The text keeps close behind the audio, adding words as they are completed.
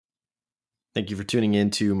Thank you for tuning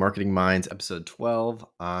in to Marketing Minds episode 12.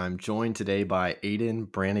 I'm joined today by Aidan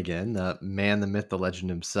Brannigan, the man, the myth, the legend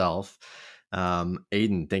himself.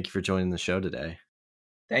 Aidan, thank you for joining the show today.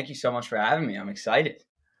 Thank you so much for having me. I'm excited.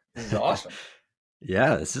 This is awesome.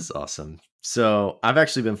 Yeah, this is awesome. So I've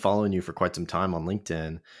actually been following you for quite some time on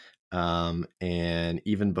LinkedIn. And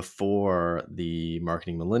even before the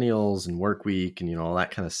marketing millennials and work week and, all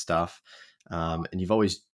that kind of stuff. And you've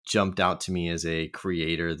always jumped out to me as a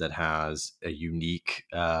creator that has a unique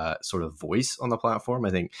sort of voice on the platform. I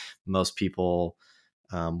think most people,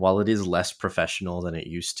 while it is less professional than it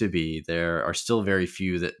used to be, there are still very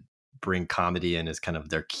few that bring comedy in as kind of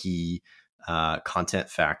their key content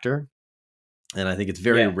factor. And I think it's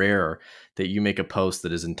very Yeah. rare that you make a post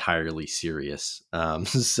that is entirely serious.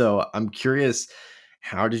 So I'm curious,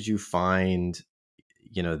 how did you find,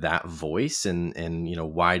 that voice and,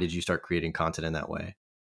 why did you start creating content in that way?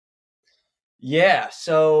 Yeah.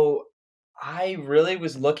 So I really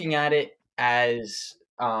was looking at it as,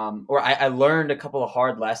 I learned a couple of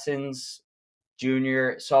hard lessons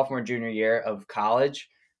sophomore, junior year of college.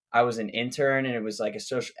 I was an intern and it was like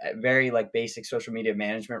a very like basic social media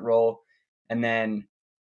management role. And then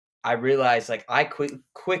I realized like I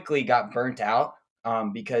quickly got burnt out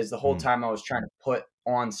because the whole Mm, time I was trying to put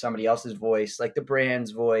on somebody else's voice, like the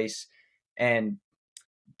brand's voice, and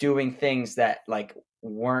doing things that like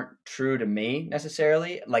weren't true to me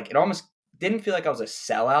necessarily. Like it almost didn't feel like I was a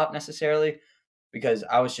sellout necessarily because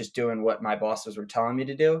I was just doing what my bosses were telling me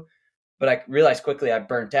to do. But I realized quickly I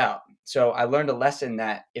burnt out. So I learned a lesson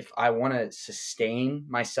that if I want to sustain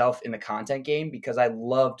myself in the content game, because I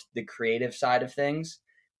loved the creative side of things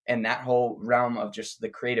and that whole realm of just the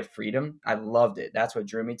creative freedom, I loved it. That's what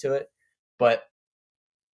drew me to it. But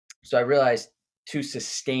so I realized to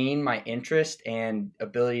sustain my interest and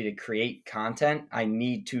ability to create content, I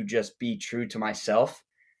need to just be true to myself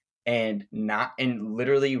and not and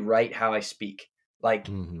literally write how I speak. Like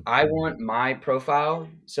mhm. I want my profile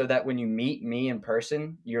so that when you meet me in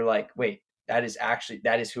person, you're like, wait, that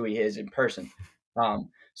is who he is in person.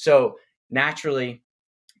 So naturally,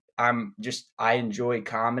 I enjoy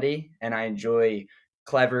comedy and I enjoy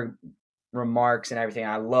clever remarks and everything.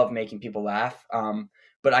 I love making people laugh.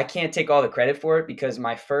 But I can't take all the credit for it because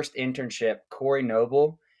my first internship, Corey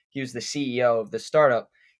Noble, he was the CEO of the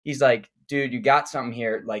startup. He's like, dude, you got something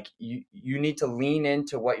here. Like you need to lean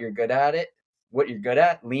into what you're good at,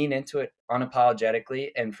 lean into it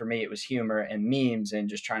unapologetically. And for me, it was humor and memes and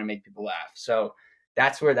just trying to make people laugh. So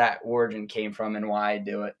that's where that origin came from and why I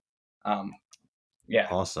do it. Um, yeah.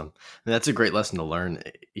 Awesome. And that's a great lesson to learn,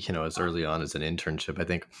 as early on as an internship. I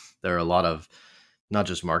think there are a lot of not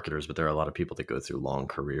just marketers, but there are a lot of people that go through long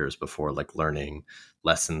careers before like learning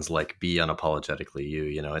lessons like be unapologetically you.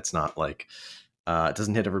 It's not like it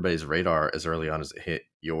doesn't hit everybody's radar as early on as it hit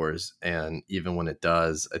yours. And even when it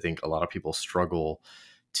does, I think a lot of people struggle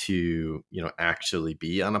to, actually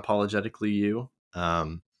be unapologetically you.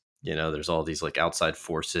 There's all these like outside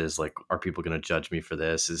forces, like, are people going to judge me for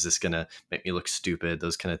this? Is this going to make me look stupid?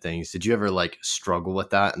 Those kind of things. Did you ever like struggle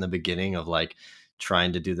with that in the beginning of like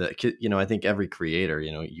trying to do that? I think every creator,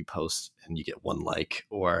 you post and you get one like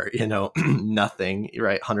or, nothing,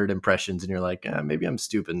 right? 100 impressions and you're like, maybe I'm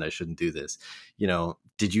stupid and I shouldn't do this.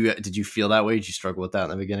 Did you feel that way? Did you struggle with that in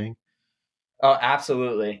the beginning? Oh,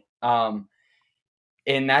 absolutely.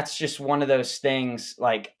 And that's just one of those things.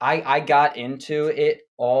 Like I got into it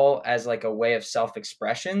all as like a way of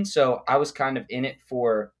self-expression. So I was kind of in it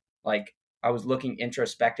for like I was looking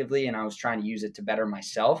introspectively and I was trying to use it to better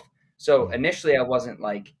myself. So Mhm. initially I wasn't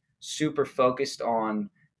like super focused on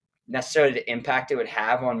necessarily the impact it would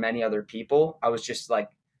have on many other people. I was just like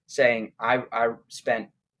saying I spent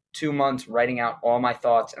 2 months writing out all my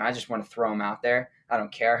thoughts and I just want to throw them out there. I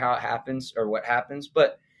don't care how it happens or what happens,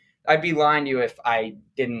 but I'd be lying to you if I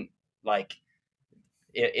didn't like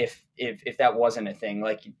if that wasn't a thing.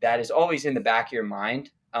 Like that is always in the back of your mind.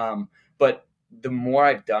 But the more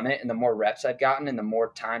I've done it and the more reps I've gotten and the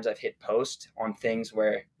more times I've hit post on things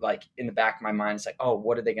where like in the back of my mind it's like, oh,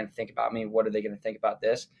 what are they going to think about me? What are they going to think about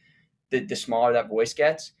this? The smaller that voice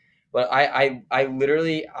gets. But I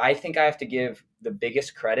literally I think I have to give the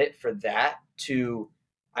biggest credit for that to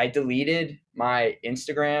I deleted my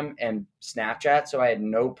Instagram and Snapchat, so I had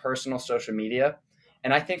no personal social media.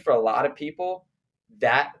 And I think for a lot of people,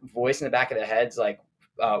 that voice in the back of the head's like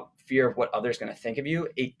fear of what others going to think of you.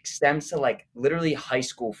 It stems to like literally high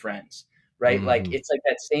school friends, right? Like Mhm. it's like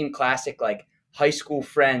that same classic like high school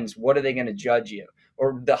friends. What are they going to judge you?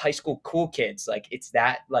 Or the high school cool kids. Like it's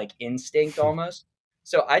that like instinct almost.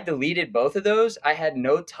 So I deleted both of those. I had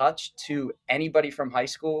no touch to anybody from high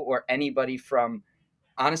school or anybody from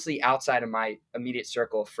honestly outside of my immediate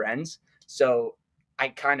circle of friends. So I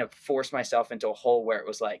kind of forced myself into a hole where it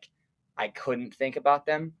was like I couldn't think about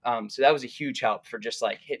them. So that was a huge help for just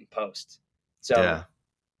like hitting post. So Yeah.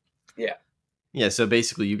 yeah. Yeah, so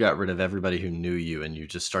basically you got rid of everybody who knew you and you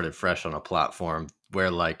just started fresh on a platform where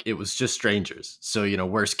like it was just strangers. So,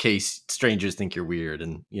 worst case, strangers think you're weird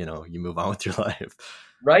and, you move on with your life.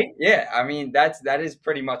 Right? Yeah. I mean, that is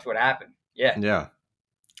pretty much what happened. Yeah. Yeah.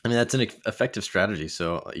 I mean, that's an effective strategy.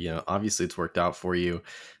 So, obviously it's worked out for you.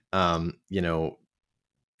 You know,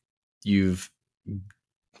 you've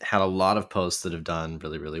had a lot of posts that have done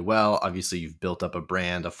really, really well. Obviously, you've built up a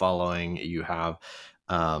brand, a following. You have,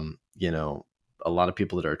 a lot of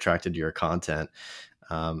people that are attracted to your content.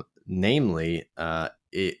 Namely,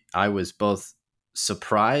 I was both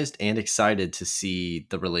surprised and excited to see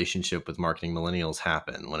the relationship with Marketing Millennials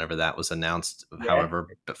happen whenever that was announced, Yeah. however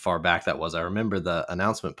far back that was. I remember the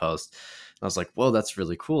announcement post. I was like, whoa, that's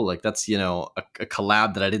really cool. Like, that's, a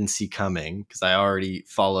collab that I didn't see coming because I already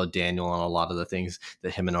followed Daniel on a lot of the things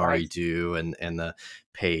that him and Ari Nice. do and the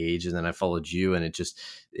page. And then I followed you, and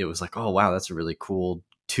it was like, oh, wow, that's a really cool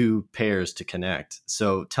two pairs to connect.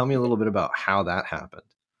 So tell me a little bit about how that happened.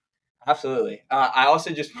 Absolutely. I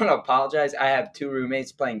also just want to apologize. I have two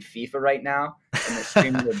roommates playing FIFA right now, and they're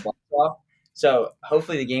screaming their butts off. So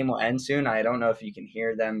hopefully the game will end soon. I don't know if you can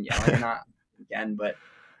hear them yelling or not again, but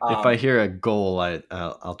If I um, hear a goal,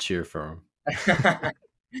 I'll cheer for him.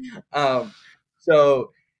 um,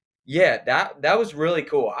 so yeah, that was really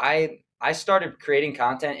cool. I started creating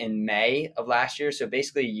content in May of last year, so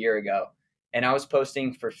basically a year ago, and I was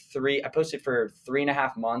posting for three. I posted for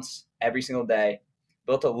 3.5 months every single day.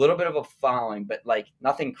 Built a little bit of a following, but like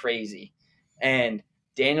nothing crazy. And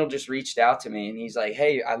Daniel just reached out to me, and he's like,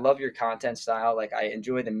 "Hey, I love your content style. Like, I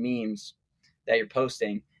enjoy the memes that you're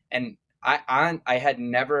posting." And I had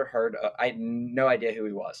never heard. I had no idea who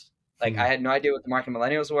he was. Like, I had no idea what the market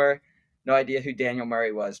millennials were, no idea who Daniel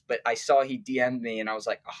Murray was, but I saw he DM'd me and I was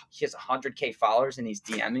like, oh, he has 100K followers and he's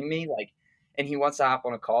DMing me, like, and he wants to hop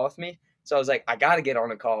on a call with me. So I was like, I got to get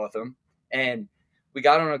on a call with him. And we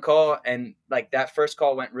got on a call, and like that first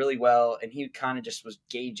call went really well. And he kind of just was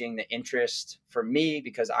gauging the interest for me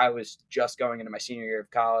because I was just going into my senior year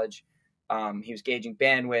of college. He was gauging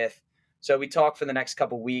bandwidth. So we talked for the next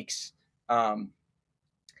couple weeks. Um,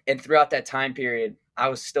 and throughout that time period, I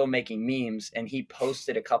was still making memes, and he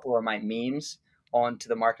posted a couple of my memes onto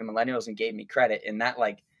the Market Millennials and gave me credit. And that,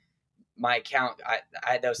 like, my account,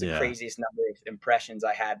 that was the Yeah. craziest number of impressions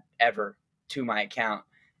I had ever to my account.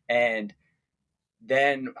 And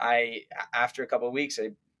then after a couple of weeks,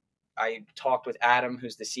 I talked with Adam,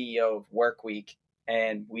 who's the CEO of Workweek,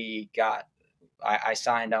 and I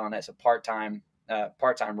signed on as a part time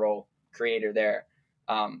role creator there.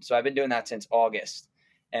 So I've been doing that since August,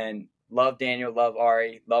 and love Daniel, love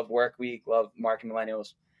Ari, love Workweek, love Market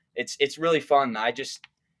Millennials. It's really fun. I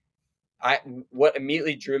what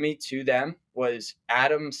immediately drew me to them was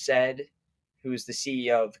Adam said, who's the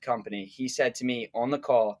CEO of the company. He said to me on the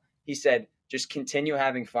call, he said, just continue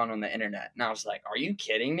having fun on the internet. And I was like, are you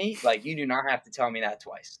kidding me? Like, you do not have to tell me that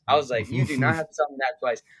twice. I was like, you do not have to tell me that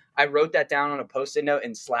twice. I wrote that down on a post-it note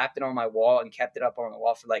and slapped it on my wall and kept it up on the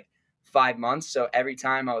wall for like 5 months. So every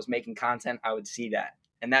time I was making content, I would see that.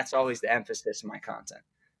 And that's always the emphasis of my content.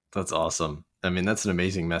 That's awesome. I mean, that's an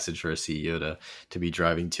amazing message for a CEO to be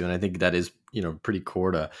driving to, and I think that is pretty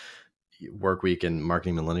core to Workweek and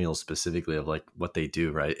Marketing Millennials specifically of like what they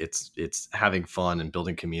do. Right? It's having fun and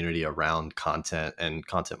building community around content and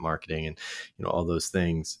content marketing and all those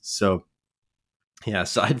things. So yeah,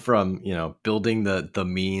 aside from building the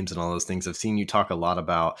memes and all those things, I've seen you talk a lot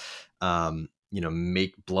about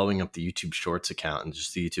make blowing up the YouTube Shorts account and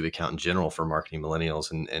just the YouTube account in general for Marketing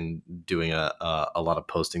Millennials and doing a lot of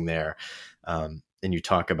posting there. And you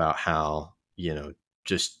talk about how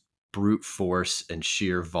just brute force and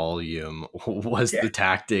sheer volume was Yeah. the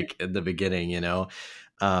tactic at the beginning.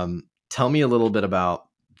 Tell me a little bit about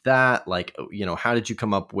that. Like, how did you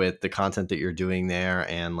come up with the content that you're doing there,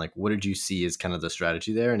 and like what did you see as kind of the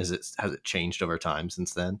strategy there, and has it changed over time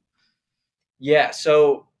since then? Yeah.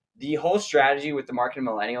 So the whole strategy with the marketing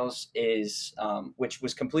millennials is, which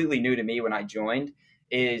was completely new to me when I joined,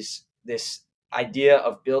 is this idea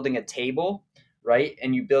of building a table, right?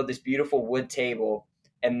 And you build this beautiful wood table,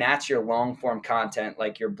 and that's your long form content,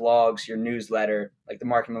 like your blogs, your newsletter, like the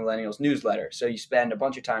marketing millennials newsletter. So you spend a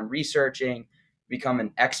bunch of time researching, become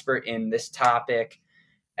an expert in this topic,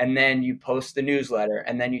 and then you post the newsletter,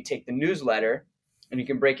 and then you take the newsletter and you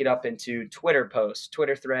can break it up into Twitter posts,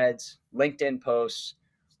 Twitter threads, LinkedIn posts,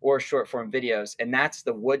 or short form videos. And that's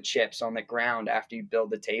the wood chips on the ground after you build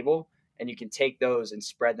the table. And you can take those and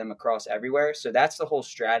spread them across everywhere. So that's the whole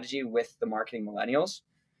strategy with the marketing millennials.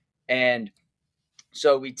 And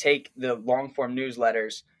so we take the long form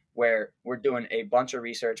newsletters where we're doing a bunch of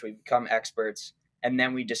research, we become experts, and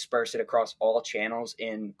then we disperse it across all channels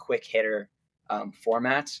in quick hitter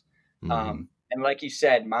formats. Hmm. And like you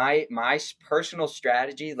said, my personal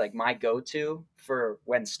strategy, like my go to for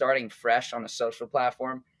when starting fresh on a social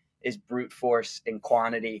platform, is brute force and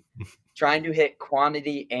quantity. Trying to hit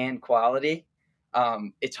quantity and quality.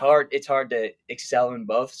 It's hard. It's hard to excel in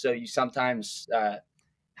both. So you sometimes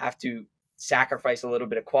have to sacrifice a little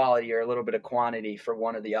bit of quality or a little bit of quantity for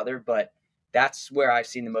one or the other. But that's where I've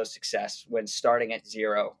seen the most success when starting at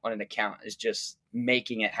zero on an account, is just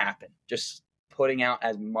making it happen, just putting out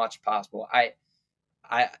as much possible. I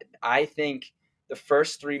I think the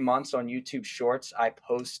first 3 months on YouTube Shorts, I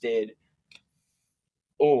posted,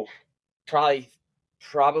 oh, probably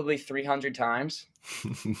probably 300 times.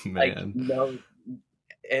 Like, Man. no,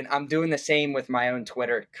 and I'm doing the same with my own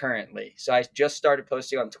Twitter currently. So I just started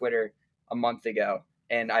posting on Twitter a month ago,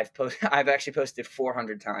 and I've actually posted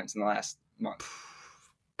 400 times in the last month.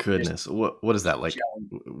 Just Goodness. What is that like?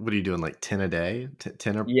 showing. What are you doing, like 10 a day?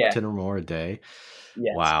 10 or Yeah. 10 or more a day?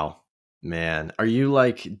 Yes. Wow. Man, are you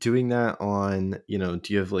like doing that on, do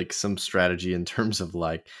you have like some strategy in terms of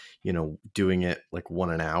like, doing it like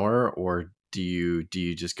one an hour, or do you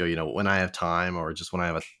just go, when I have time, or just when I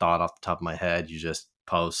have a thought off the top of my head, you just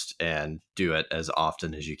post and do it as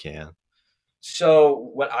often as you can?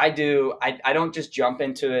 So what I do, I don't just jump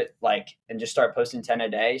into it like and just start posting 10 a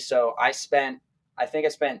day. So I think I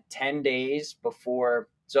spent 10 days before.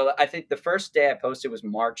 So I think the first day I posted was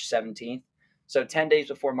March 17th. So 10 days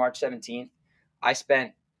before March 17th, I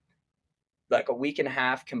spent like a week and a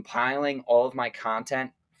half compiling all of my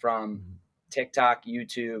content from Mhm. TikTok,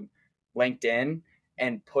 YouTube, LinkedIn,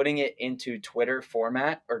 and putting it into Twitter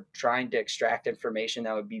format, or trying to extract information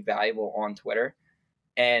that would be valuable on Twitter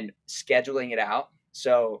and scheduling it out.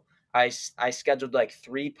 So I scheduled like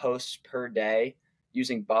 3 posts per day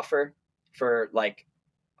using Buffer for like,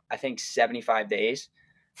 I think 75 days.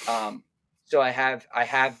 Um, so I have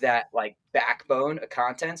that like backbone of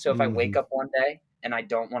content. So if I wake Mhm. up one day and I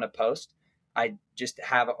don't want to post, I just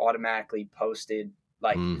have it automatically posted.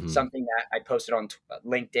 Like Mhm. something that I posted on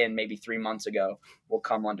LinkedIn maybe 3 months ago will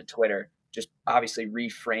come onto Twitter, just obviously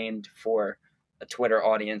reframed for a Twitter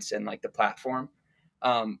audience and like the platform.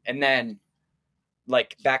 And then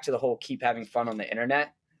like back to the whole keep having fun on the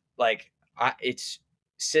internet. Like it's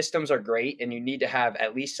systems are great, and you need to have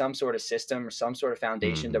at least some sort of system or some sort of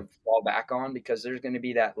foundation Mhm. to fall back on, because there's going to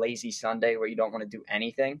be that lazy Sunday where you don't want to do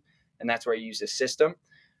anything, and that's where you use the system.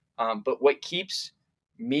 But what keeps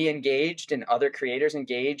me engaged and other creators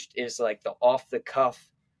engaged is like the off the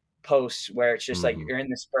cuff posts where it's just like Mhm. you're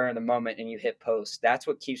in the spur of the moment and you hit post. That's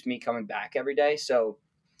what keeps me coming back every day. So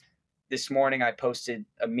this morning I posted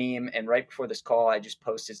a meme, and right before this call I just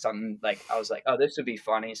posted something, like I was like, oh, this would be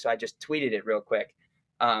funny, so I just tweeted it real quick.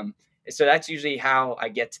 um, so that's usually how I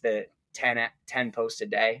get to the 10 posts a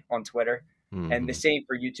day on Twitter. And the Mhm. same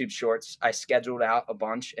for YouTube Shorts. I scheduled out a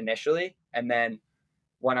bunch initially, and then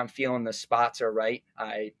when I'm feeling the spots are right,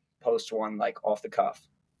 I post one like off the cuff.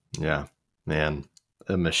 Yeah. Man,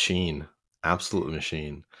 a machine. Absolute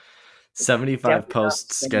machine. It's 75 definitely not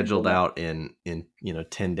posts scheduled sustainable. out in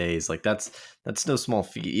 10 days. Like that's no small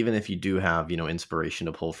feat, even if you do have, inspiration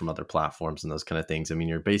to pull from other platforms and those kind of things. I mean,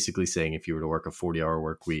 you're basically saying if you were to work a 40-hour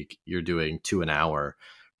work week, you're doing 2 an hour,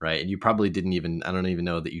 right? And you probably didn't even, I don't even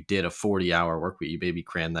know that you did a 40-hour work week. You maybe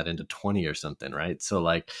crammed that into 20 or something, right? So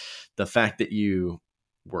like the fact that you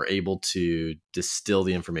were able to distill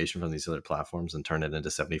the information from these other platforms and turn it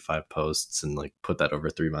into 75 posts and like put that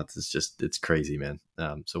over 3 months, it's crazy, man.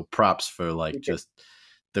 So props for like just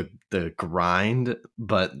the grind.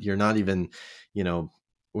 But you're not even, you know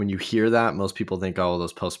when you hear that, most people think, oh,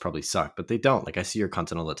 those posts probably suck, but they don't. Like I see your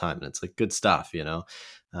content all the time and it's like good stuff. I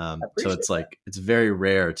So appreciate it's that. like it's very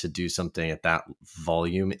rare to do something at that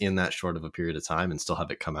volume in that short of a period of time and still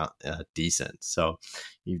have it come out decent. So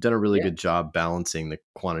you've done a really Yeah. good job balancing the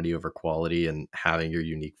quantity over quality and having your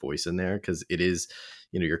unique voice in there, because it is,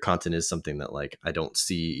 your content is something that like I don't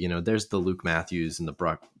see. There's the Luke Matthews and the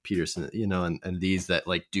Brock Peterson, and these that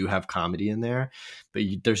like do have comedy in there, but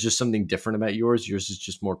there's just something different about yours. Yours is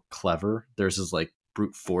just more clever. Theirs is like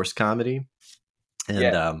brute force comedy, and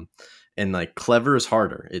Yeah. like clever is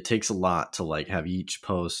harder. It takes a lot to like have each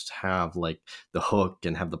post have like the hook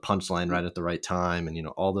and have the punchline right at the right time, and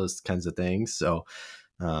all those kinds of things. So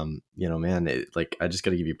man, like I just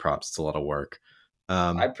got to give you props. It's a lot of work.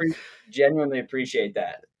 I um genuinely appreciate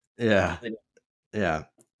that. yeah. Really. Yeah.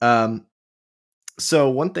 um so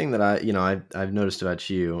one thing that I've noticed about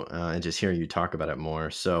you, and just hearing you talk about it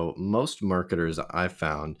more. So most marketers I've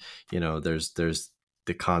found, there's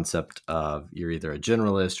the concept of you're either a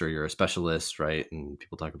generalist or you're a specialist, right? And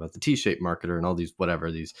people talk about the T-shaped marketer and all these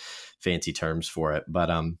whatever these fancy terms for it. But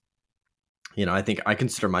I think I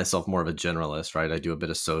consider myself more of a generalist, right? I do a bit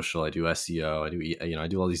of social, I do SEO, I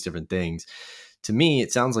do all these different things. To me,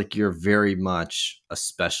 it sounds like you're very much a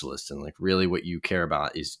specialist, and like really what you care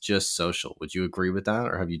about is just social. Would you agree with that,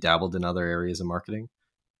 or have you dabbled in other areas of marketing?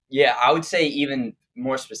 Yeah, I would say even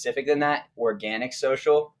more specific than that, organic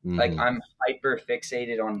social. Like Mm-hmm. I'm hyper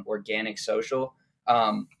fixated on organic social.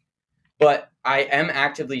 Um, but I am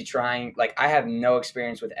actively trying. Like I have no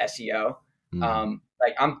experience with SEO. Mm-hmm.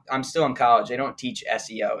 Like I'm still in college. They don't teach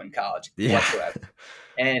SEO in college Yeah. whatsoever.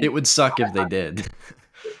 And It would suck if they did.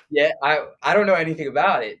 yeah, I don't know anything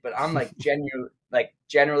about it, but I'm like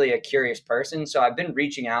generally a curious person. So I've been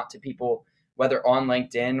reaching out to people, whether on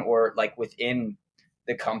LinkedIn or like within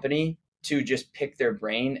the company, to just pick their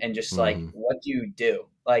brain and just like, Mm-hmm. what do you do?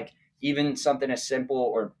 Like even something as simple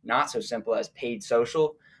or not so simple as paid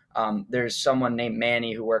social. There's someone named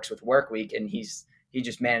Manny who works with Workweek, and he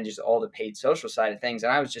just manages all the paid social side of things.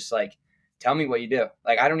 And I was just like, tell me what you do.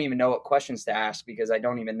 Like I don't even know what questions to ask because I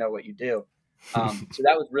don't even know what you do. So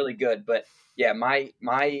that was really good. But yeah, my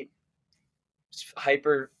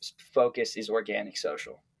hyper focus is organic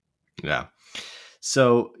social. Yeah.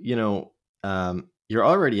 So, you're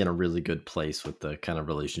already in a really good place with the kind of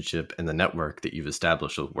relationship and the network that you've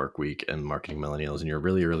established with Workweek and Marketing Millennials, and you're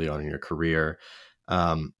really early on in your career.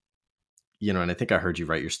 Um, and I think I heard you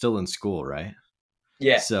right. You're still in school, right?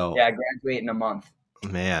 Yeah, So, yeah. I graduate in a month.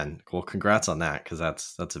 man, well, congrats on that because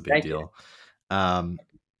that's a big Thank you. deal. Um,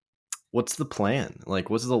 what's the plan? Like,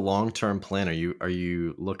 what's the long term plan? Are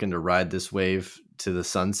you looking to ride this wave to the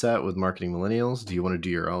sunset with Marketing Millennials? Do you want to do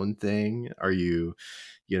your own thing?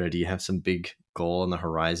 Do you have some big goal on the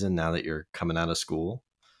horizon now that you're coming out of school?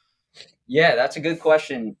 Yeah, that's a good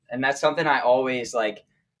question, and that's something I always like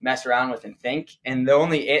mess around with and think. And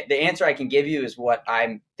the answer I can give you is what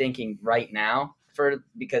I'm thinking right now for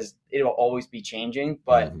because it'll always be changing.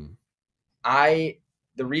 But Hmm. I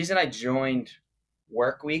the reason I joined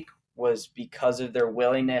Workweek was because of their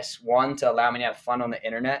willingness, one, to allow me to have fun on the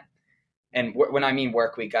internet. And when I mean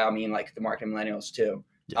Workweek, I mean like the Marketing Millennials too.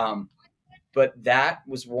 Yeah. Um, but that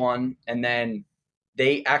was one, and then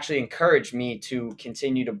they actually encouraged me to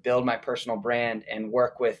continue to build my personal brand and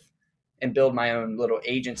work with and build my own little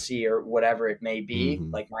agency or whatever it may be,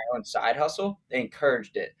 Hmm. like my own side hustle. They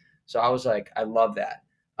encouraged it, so I was like, I love that,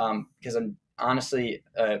 because I'm honestly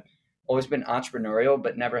always been entrepreneurial,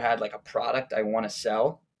 but never had like a product I want to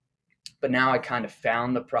sell. But now I kind of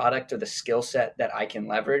found the product or the skill set that I can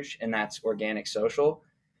leverage, and that's organic social.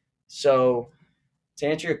 So to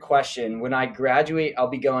answer your question, when I graduate, I'll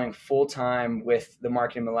be going full time with the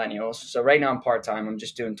Marketing Millennials. So right now I'm part time. I'm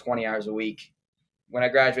just doing 20 hours a week. When I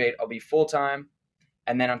graduate, I'll be full time,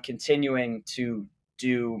 and then I'm continuing to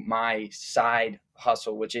do my side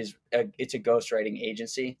hustle, which is it's a ghostwriting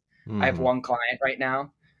agency. I have Hmm. one client right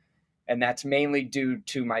now, and that's mainly due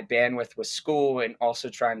to my bandwidth with school and also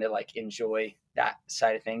trying to like enjoy that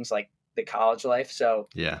side of things, like the college life. So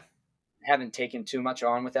Yeah. haven't taken too much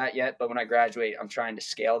on with that yet, but when I graduate, I'm trying to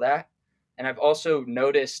scale that. And I've also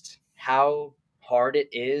noticed how hard it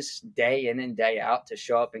is day in and day out to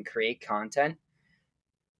show up and create content,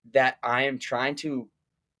 that I am trying to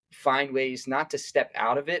find ways not to step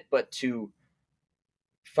out of it, but to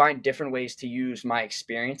find different ways to use my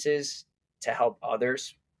experiences to help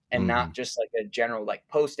others, and Hmm. not just like a general like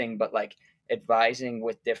posting, but like advising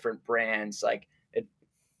with different brands, like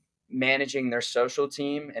managing their social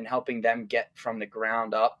team and helping them get from the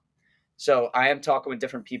ground up. So I am talking with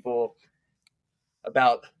different people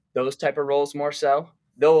about those type of roles more so.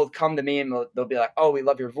 They'll come to me and they'll be like, "Oh, we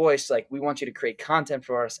love your voice. Like, we want you to create content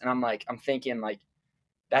for us." And I'm thinking like,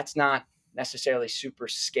 that's not necessarily super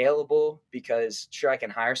scalable because sure I can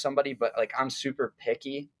hire somebody, but like I'm super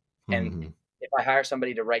picky, and Hmm. if I hire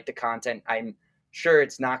somebody to write the content, I'm sure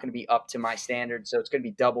it's not going to be up to my standards, so it's going to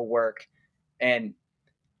be double work, and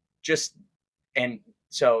just and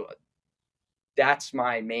so that's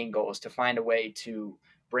my main goal, is to find a way to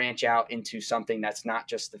branch out into something that's not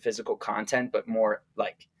just the physical content, but more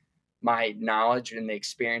like my knowledge and the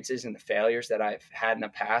experiences and the failures that I've had in the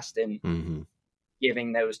past, and Hmm.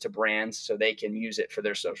 giving those to brands so they can use it for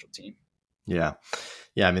their social team. Yeah.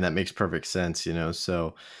 Yeah. I mean, that makes perfect sense,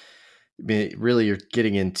 So, I mean, really, you're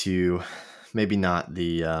getting into maybe not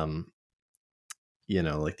the,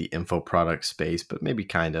 like the info product space, but maybe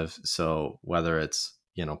kind of. So, whether it's,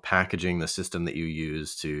 packaging the system that you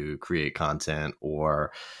use to create content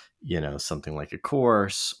or, something like a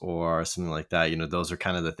course or something like that, those are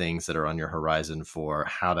kind of the things that are on your horizon for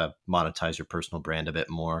how to monetize your personal brand a bit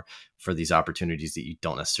more for these opportunities that you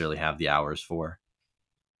don't necessarily have the hours for.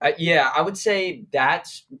 Yeah, I would say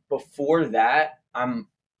that's before that. I'm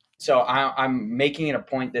making it a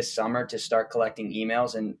point this summer to start collecting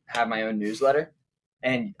emails and have my own newsletter,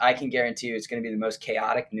 and I can guarantee you it's going to be the most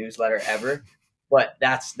chaotic newsletter ever. But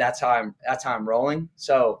that's how I'm rolling.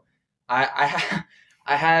 So I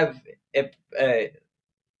have a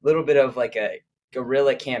little bit of like a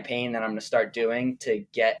guerrilla campaign that I'm going to start doing to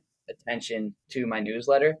get attention to my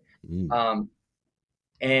newsletter. Mm. Um,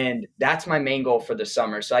 and that's my main goal for the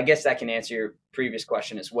summer. So I guess that can answer your previous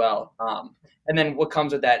question as well. And then what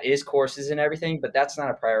comes with that is courses and everything, but that's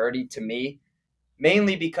not a priority to me,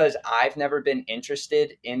 mainly because I've never been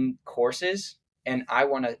interested in courses, and I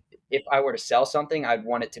want to. If I were to sell something, I'd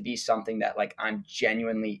want it to be something that like I'm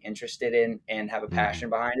genuinely interested in and have a Hmm. passion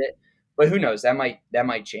behind it. But who knows? That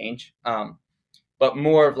might change. But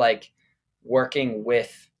more of like working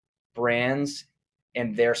with brands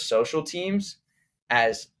and their social teams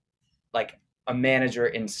as like a manager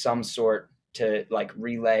in some sort to like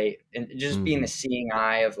relay and just being the Hmm. seeing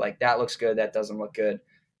eye of like that looks good, that doesn't look good.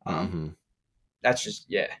 Um, Hmm. that's just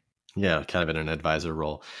yeah, Yeah, kind of in an advisor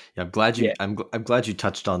role. Yeah, I'm glad you yeah, I'm glad you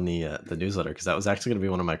touched on the newsletter, because that was actually going to be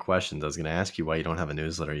one of my questions. I was going to ask you why you don't have a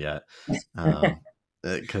newsletter yet.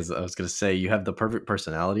 Because I was going to say you have the perfect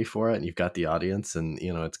personality for it, and you've got the audience, and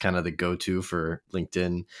it's kind of the go-to for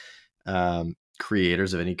LinkedIn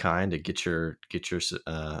creators of any kind to get your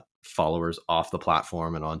followers off the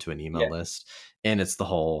platform and onto an email yeah, list. And it's the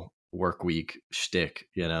whole work week shtick,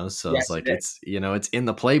 so it's yes, like it is. it's in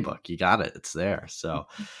the playbook. You got it. It's there. So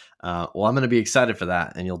well, I'm going to be excited for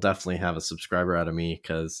that, and you'll definitely have a subscriber out of me,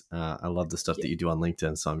 because I love the stuff Yeah. that you do on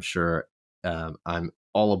LinkedIn. So I'm sure I'm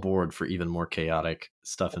all aboard for even more chaotic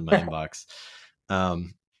stuff in my inbox.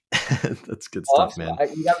 Um, that's good stuff, Awesome. man.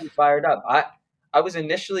 You got me fired up. I was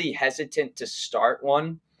initially hesitant to start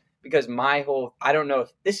one because my whole I don't know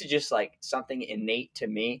if this is just like something innate to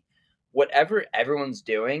me. Whatever everyone's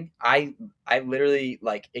doing, I literally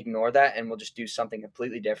like ignore that and will just do something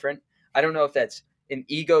completely different. I don't know if that's an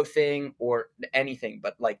ego thing or anything,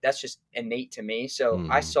 but like that's just innate to me. So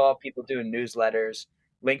I Hmm. saw people doing newsletters,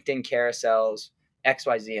 LinkedIn carousels,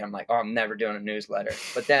 XYZ. I'm like, oh, I'm never doing a newsletter.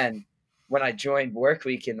 But then when I joined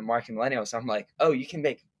Workweek in the Marketing Millennials, I'm like, oh, you can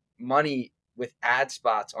make money with ad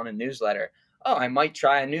spots on a newsletter. Oh, I might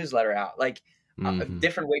try a newsletter out. Like Hmm.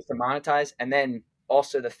 different ways to monetize. And then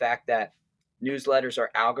also the fact that newsletters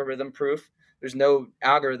are algorithm proof. There's no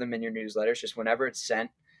algorithm in your newsletters, just whenever it's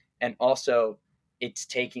sent. And also, it's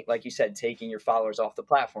taking, like you said, taking your followers off the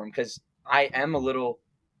platform because I am a little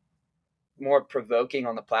more provoking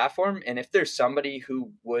on the platform. And if there's somebody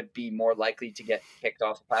who would be more likely to get kicked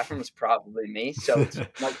off the platform, it's probably me. So it's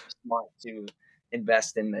might be smart to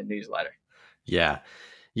invest in the newsletter. Yeah.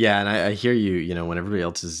 Yeah, and I hear you, when everybody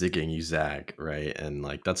else is zigging, you zag, right? And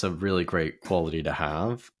like that's a really great quality to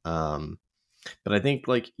have. But I think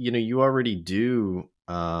like, you already do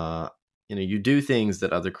you do things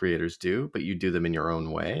that other creators do, but you do them in your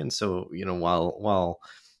own way. And so, while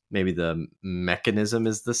maybe the mechanism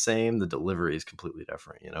is the same, the delivery is completely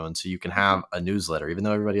different, and so you can have a newsletter, even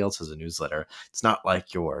though everybody else has a newsletter. It's not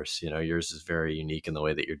like yours, yours is very unique in the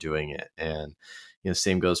way that you're doing it. And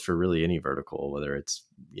same goes for really any vertical, whether it's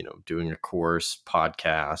doing a course,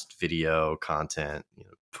 podcast, video content,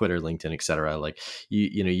 Twitter, LinkedIn, etc. Like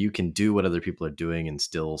you can do what other people are doing and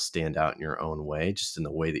still stand out in your own way, just in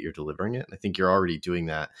the way that you're delivering it. And I think you're already doing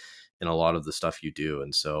that in a lot of the stuff you do.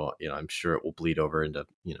 And so I'm sure it will bleed over into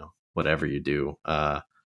whatever you do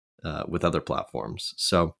with other platforms.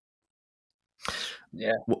 So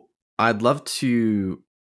Yeah. well, I'd love to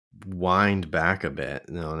wind back a bit.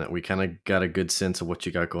 That we kind of got a good sense of what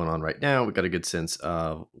you got going on right now. We got a good sense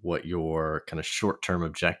of what your kind of short term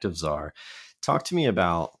objectives are. Talk to me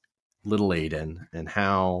about little Aidan, and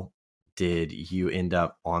how did you end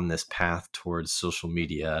up on this path towards social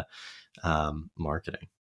media marketing?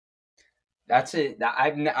 That's it.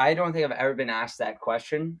 I don't think I've ever been asked that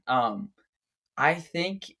question. I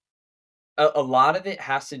think a lot of it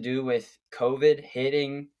has to do with COVID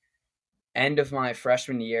hitting end of my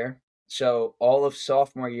freshman year. So all of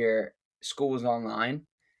sophomore year, school was online,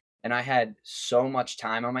 and I had so much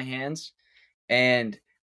time on my hands. And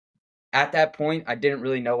at that point, I didn't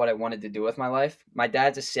really know what I wanted to do with my life. My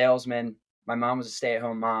dad's a salesman. My mom was a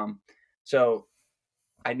stay-at-home mom. So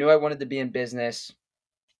I knew I wanted to be in business.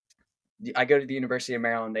 I go to the University of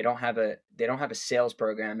Maryland. They don't have a sales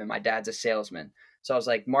program, and my dad's a salesman. So I was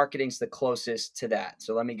like, marketing's the closest to that.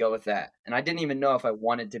 So let me go with that. And I didn't even know if I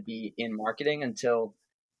wanted to be in marketing until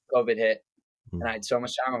COVID hit and I Mhm. had so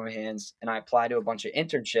much time on my hands and I applied to a bunch of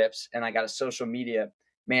internships and I got a social media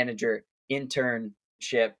manager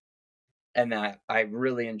internship and I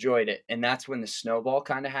really enjoyed it. And that's when the snowball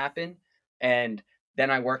kind of happened. And then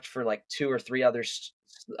I worked for like two or three other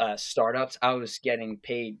startups. I was getting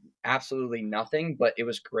paid absolutely nothing, but it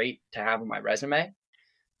was great to have on my resume.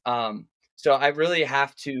 Um, so I really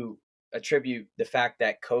have to attribute the fact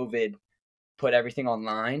that COVID put everything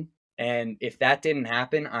online. And if that didn't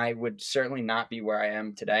happen, I would certainly not be where I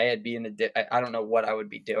am today. I'd be in I don't know what I would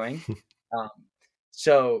be doing. Um,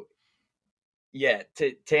 so yeah,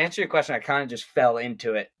 to answer your question, I kind of just fell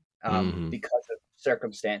into it Mhm. because of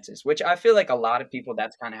circumstances, which I feel like a lot of people,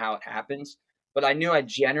 that's kind of how it happens. But I knew I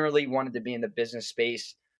generally wanted to be in the business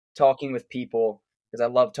space, talking with people because I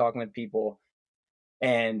love talking with people,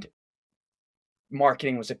 and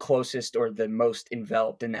marketing was the closest or the most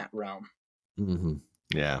enveloped in that realm. Mhm.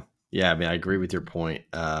 Yeah. Yeah, I mean, I agree with your point.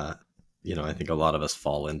 I think a lot of us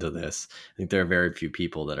fall into this. I think there are very few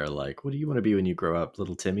people that are like, "What do you want to be when you grow up,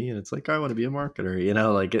 little Timmy?" And it's like, "I want to be a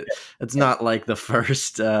marketer." Like it's Yeah, not like the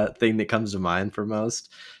first thing that comes to mind for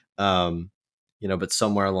most. Um, but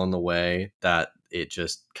somewhere along the way that it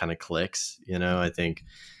just kind of clicks. I think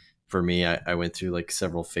for me, I went through like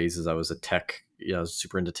several phases. I was a tech, I was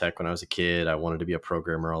super into tech when I was a kid. I wanted to be a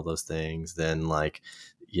programmer, all those things. Then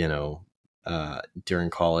you know, during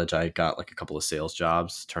college, I got like a couple of sales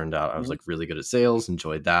jobs. Turned out I was mhm. like really good at sales,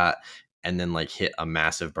 enjoyed that. And then like hit a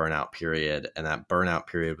massive burnout period. And that burnout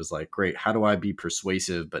period was like, great, how do I be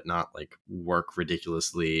persuasive but not like work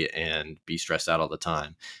ridiculously and be stressed out all the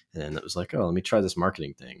time? And then it was like, oh, let me try this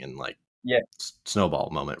marketing thing. And like Yeah, snowball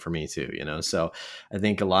moment for me too. So I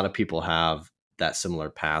think a lot of people have that similar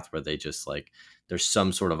path where they just like there's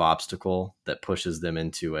some sort of obstacle that pushes them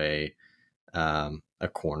into a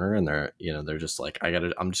corner, and they're just like,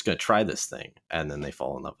 I'm just gonna try this thing, and then they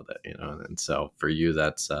fall in love with it. And so for you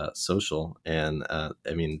that's social, and I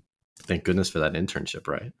mean, thank goodness for that internship,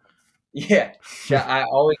 right? yeah. I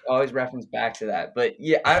always reference back to that, but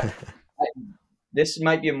yeah, I this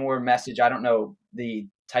might be a more message. I don't know the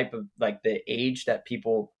type of like the age that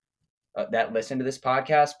people that listen to this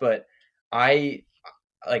podcast, but I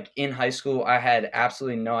like in high school, I had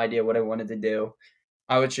absolutely no idea what I wanted to do.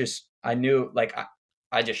 I knew like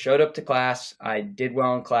I just showed up to class, I did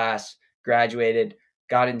well in class, graduated,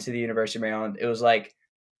 got into the University of Maryland. It was like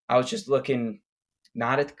I was just looking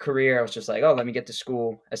not at the career. I was just like, oh, let me get to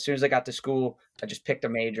school. As soon as I got to school, I just picked a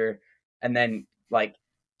major and then like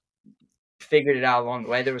figured it out along the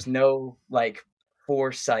way. There was no like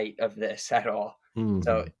foresight of this at all.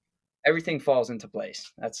 So Hmm. everything falls into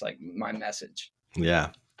place. That's like my message.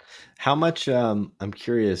 Yeah. How much, I'm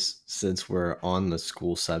curious, since we're on the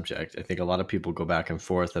school subject, I think a lot of people go back and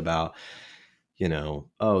forth about,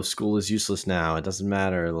 oh, school is useless now. It doesn't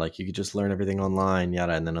matter. Like you could just learn everything online,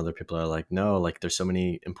 yada. And then other people are like, no, like there's so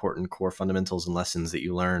many important core fundamentals and lessons that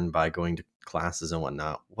you learn by going to classes and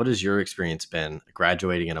whatnot. What has your experience been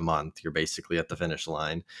graduating in a month? You're basically at the finish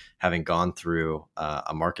line, having gone through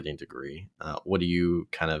a marketing degree. What do you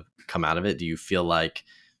kind of come out of it? Do you feel like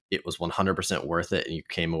it was 100% worth it and you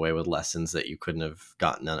came away with lessons that you couldn't have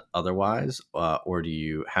gotten otherwise? Or do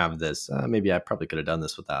you have this, maybe I probably could have done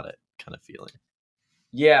this without it kind of feeling?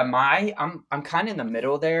 Yeah, I'm kind of in the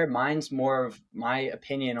middle there. Mine's more of my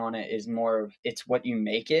opinion on it is more of it's what you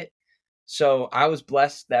make it. So I was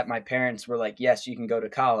blessed that my parents were like, "Yes, you can go to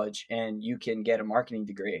college and you can get a marketing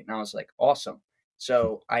degree." And I was like, "Awesome."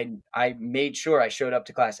 So I made sure I showed up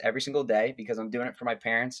to class every single day because I'm doing it for my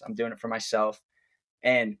parents, I'm doing it for myself,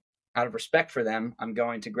 and out of respect for them, I'm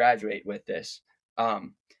going to graduate with this.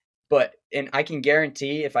 Um, and I can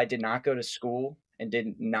guarantee if I did not go to school and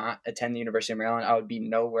did not attend the University of Maryland, I would be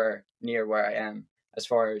nowhere near where I am as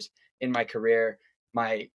far as in my career,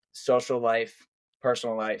 my social life,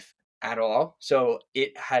 personal life at all. So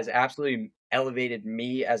it has absolutely elevated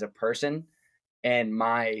me as a person and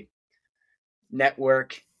my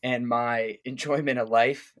network and my enjoyment of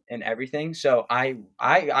life and everything. So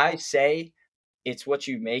I say it's what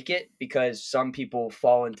you make it because some people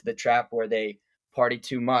fall into the trap where they party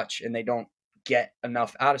too much and they don't get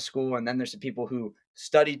enough out of school, and then there's the people who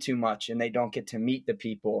study too much and they don't get to meet the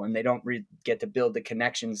people and they don't get to build the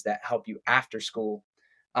connections that help you after school,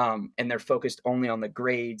 and they're focused only on the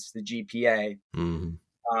grades, the GPA. Hmm.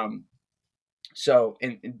 um,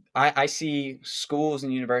 I see schools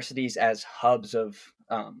and universities as hubs of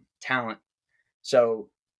talent.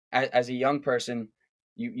 So as a young person,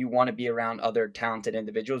 you want to be around other talented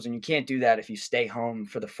individuals, and you can't do that if you stay home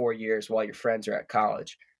for the 4 years while your friends are at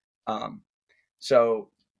college. Um,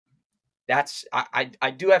 so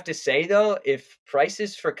I do have to say though, if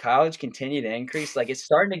prices for college continue to increase, like it's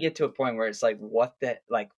starting to get to a point where it's like, what the,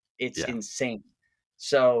 like, it's Yeah. insane.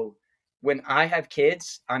 So when I have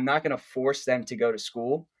kids, I'm not going to force them to go to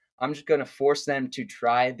school. I'm just going to force them to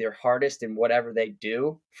try their hardest in whatever they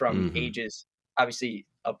do from Hmm. ages, obviously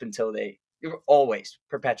up until they, always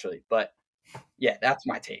perpetually. But yeah, that's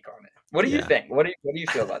my take on it. What do you Yeah. think? What do you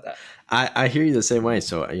feel about that? I hear you the same way.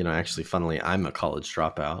 So, actually, funnily, I'm a college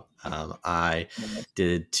dropout. I Nice.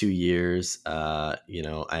 did 2 years. I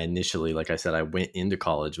initially, like I said, I went into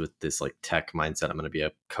college with this like tech mindset. I'm going to be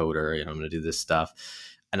a coder. I'm going to do this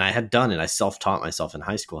stuff. And I had done it. I self taught myself in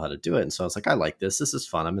high school how to do it. And so I was like, I like this. This is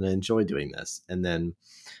fun. I'm going to enjoy doing this. And then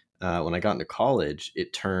when I got into college,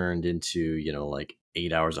 it turned into, like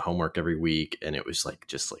 8 hours of homework every week. And it was like,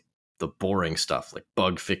 just like the boring stuff, like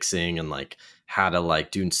bug fixing and like how to like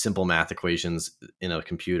do simple math equations in a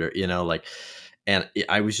computer, like, and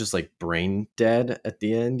I was just like brain dead at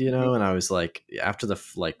the end, Mhm. and I was like, after the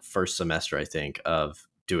like first semester, I think, of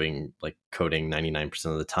doing like coding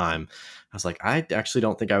 99% of the time, I was like, I actually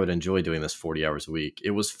don't think I would enjoy doing this 40 hours a week.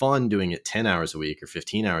 It was fun doing it 10 hours a week or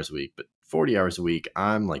 15 hours a week, but 40 hours a week,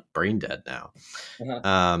 I'm like brain dead now. Uh-huh.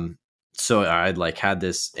 Um, so I'd like had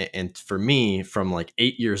this, and for me, from like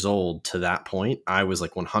 8 years old to that point, I was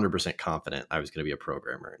like 100% confident I was going to be a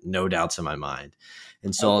programmer, no doubts in my mind.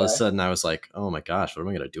 And so all of a Okay. sudden, I was like, oh my gosh, what am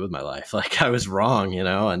I going to do with my life? Like I was wrong,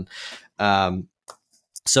 and um,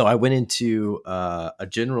 so I went into a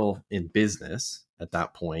general in business at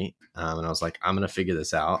that point, and I was like, I'm going to figure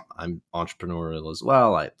this out. I'm entrepreneurial as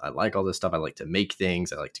well. I like all this stuff. I like to make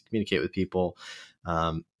things. I like to communicate with people.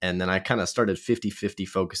 And then I kind of started 50-50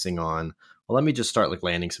 focusing on, well, let me just start like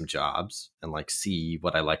landing some jobs and like see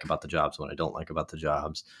what I like about the jobs, what I don't like about the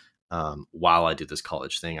jobs. While I do this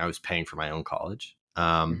college thing, I was paying for my own college.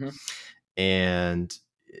 Hmm. And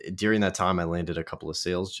during that time, I landed a couple of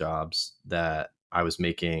sales jobs that I was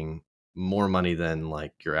making more money than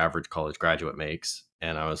like your average college graduate makes.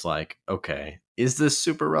 And I was like, okay, is this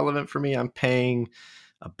super relevant for me? I'm paying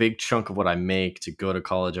a big chunk of what I make to go to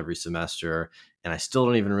college every semester. And I still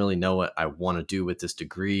don't even really know what I want to do with this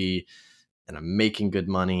degree. And I'm making good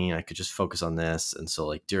money. I could just focus on this. And so,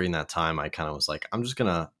 like, during that time, I kind of was like, I'm just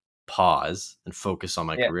going to pause and focus on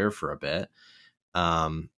my Yeah. career for a bit.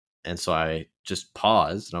 Um, and so I just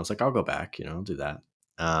paused and I was like, I'll go back, I'll do that.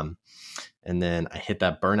 Um, and then I hit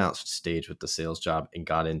that burnout stage with the sales job and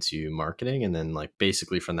got into marketing. And then, like,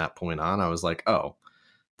 basically from that point on, I was like, oh,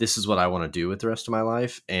 this is what I want to do with the rest of my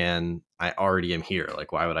life. And I already am here.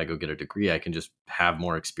 Like, why would I go get a degree? I can just have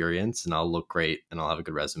more experience and I'll look great and I'll have a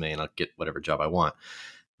good resume and I'll get whatever job I want.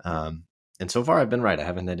 Um, and so far, I've been right. I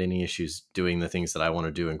haven't had any issues doing the things that I want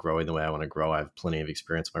to do and growing the way I want to grow. I have plenty of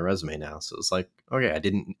experience on my resume now. So it's like, okay,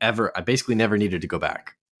 I basically never needed to go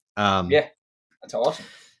back. Um, Yeah. That's awesome.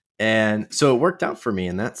 and so it worked out for me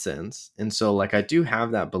in that sense. And so, like, I do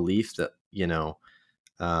have that belief that,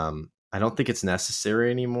 I don't think it's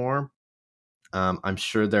necessary anymore. I'm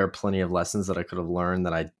sure there are plenty of lessons that I could have learned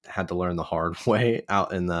that I had to learn the hard way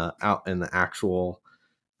out in the actual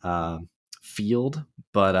um, field.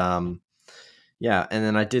 But yeah, and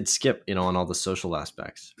then I did skip, on all the social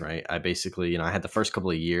aspects, right? I basically, I had the first couple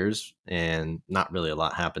of years, and not really a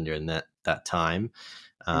lot happened during that time.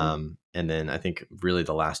 Mhm. And then I think really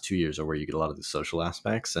the last 2 years are where you get a lot of the social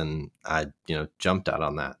aspects, and I, jumped out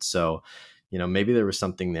on that. So, maybe there was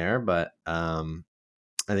something there, but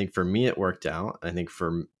I think for me it worked out. I think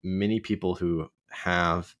for many people who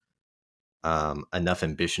have enough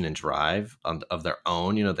ambition and drive of their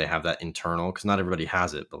own, they have that internal, because not everybody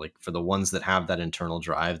has it, but like for the ones that have that internal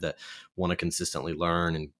drive that want to consistently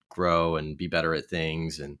learn and grow and be better at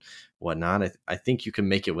things and whatnot, I think you can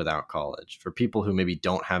make it without college. For people who maybe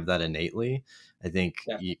don't have that innately, I think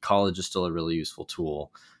Yeah. college is still a really useful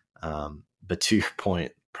tool. But to your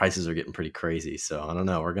point, prices are getting pretty crazy. So I don't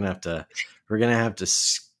know. We're gonna have to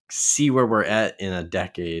see where we're at in a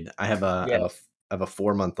decade. Yeah. I have a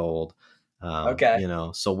 4 month old, Okay.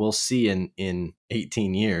 so we'll see in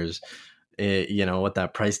 18 years, what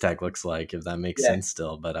that price tag looks like, if that makes Yeah. sense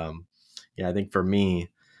still. But yeah, I think for me,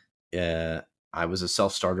 uh, I was a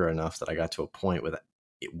self starter enough that I got to a point with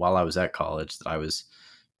while I was at college that I was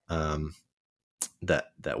um,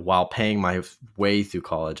 that while paying my way through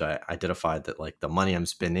college, I identified that like the money I'm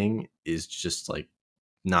spending is just like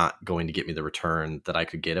not going to get me the return that I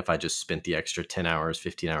could get if I just spent the extra 10 hours,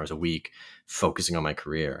 15 hours a week focusing on my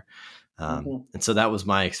career. Hmm. And so that was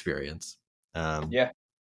my experience. Um, Yeah.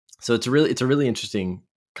 so it's a really interesting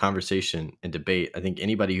conversation and debate. I think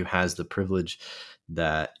anybody who has the privilege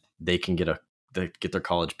that they can get a they get their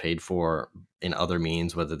college paid for in other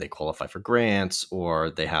means, whether they qualify for grants or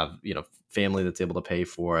they have, family that's able to pay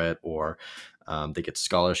for it, or they get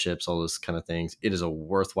scholarships, all those kind of things. It is a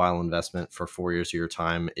worthwhile investment for 4 years of your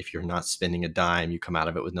time. If you're not spending a dime, you come out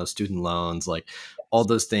of it with no student loans. Like, all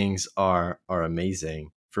those things are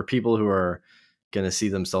amazing for people who are going to see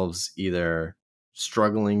themselves either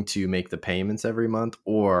struggling to make the payments every month,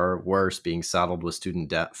 or worse, being saddled with student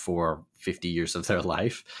debt for 50 years of their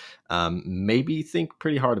life. Maybe think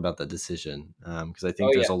pretty hard about that decision, because I Oh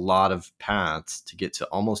think there's yeah. a lot of paths to get to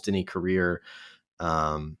almost any career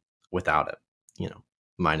without it,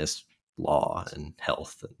 minus law and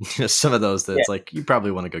health and some of those Yeah. that's like you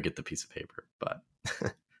probably want to go get the piece of paper, but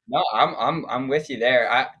No, I'm with you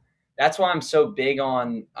there. That's why I'm so big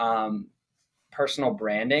on personal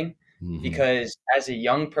branding, Mhm. because as a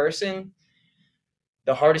young person,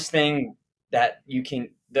 the hardest thing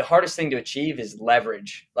the hardest thing to achieve is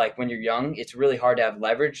leverage. Like when you're young, it's really hard to have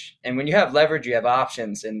leverage. And when you have leverage, you have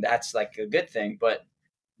options, and that's like a good thing. But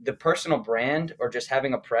the personal brand, or just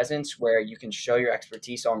having a presence where you can show your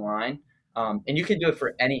expertise online, and you can do it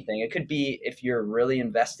for anything. It could be if you're really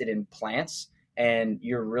invested in plants and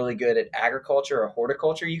you're really good at agriculture or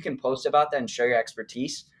horticulture, you can post about that and show your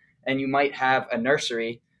expertise. And you might have a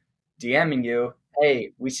nursery DMing you,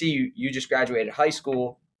 hey, we see you just graduated high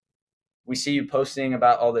school. We see you posting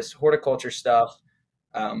about all this horticulture stuff.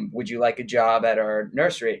 Would you like a job at our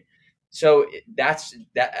nursery? So that's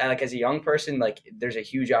that. Like as a young person, like there's a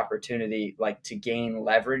huge opportunity, like to gain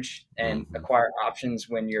leverage and Mhm. acquire options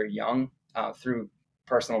when you're young, through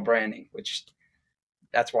personal branding. Which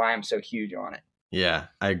that's why I'm so huge on it. Yeah,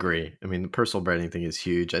 I agree. I mean, the personal branding thing is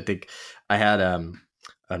huge. I think I had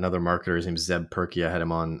another marketer. His name's Zeb Perky. I had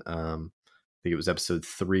him on. I think it was episode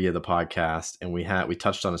 3 of the podcast, and we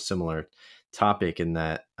touched on a similar topic in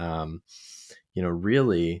that,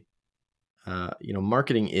 really,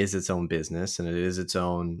 marketing is its own business, and it is its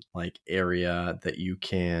own like area that you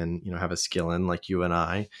can, have a skill in, like you and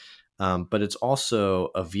I. But it's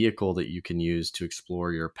also a vehicle that you can use to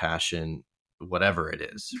explore your passion, whatever it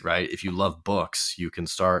is, right? If you love books, you can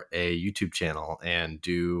start a YouTube channel and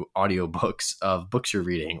do audiobooks of books you're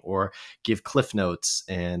reading, or give cliff notes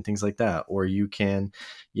and things like that. Or you can,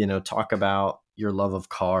 talk about your love of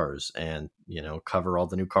cars and, cover all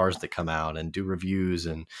the new cars that come out and do reviews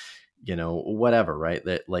and, whatever, right?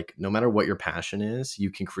 That, like, no matter what your passion is, you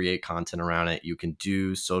can create content around it. You can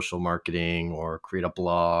do social marketing or create a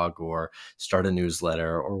blog or start a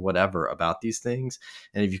newsletter or whatever about these things.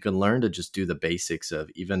 And if you can learn to just do the basics of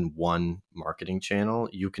even one marketing channel,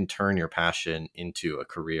 you can turn your passion into a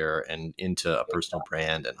career and into a personal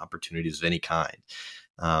brand and opportunities of any kind.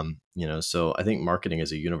 So I think marketing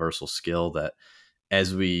is a universal skill that,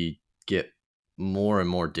 as we get more and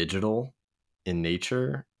more digital in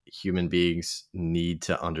nature, human beings need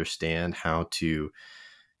to understand how to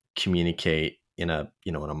communicate in a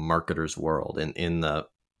marketer's world, and in the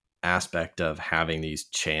aspect of having these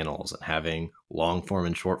channels and having long form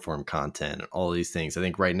and short form content and all these things. I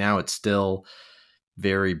think right now it's still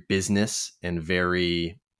very business and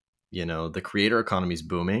very, the creator economy is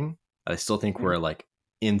booming. I still think Mhm. we're like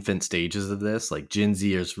infant stages of this. Like Gen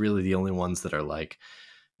Z is really the only ones that are like,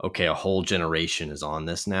 okay, a whole generation is on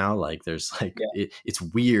this now. Like there's like Yeah. it's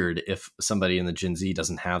weird if somebody in the Gen Z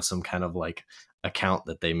doesn't have some kind of like account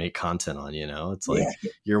that they make content on, it's Yeah. like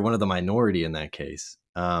you're one of the minority in that case.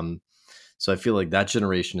 So I feel like that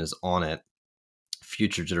generation is on it.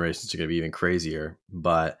 Future generations are going to be even crazier.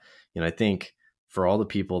 But, I think for all the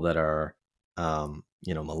people that are,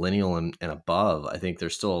 millennial and above, I think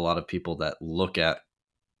there's still a lot of people that look at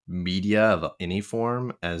media of any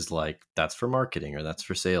form as like, that's for marketing, or that's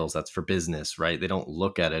for sales, that's for business, right? They don't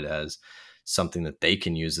look at it as something that they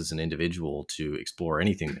can use as an individual to explore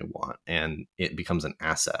anything they want, and it becomes an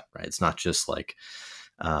asset, right? It's not just like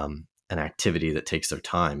an activity that takes their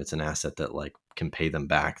time. It's an asset that like can pay them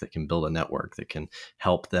back, that can build a network, that can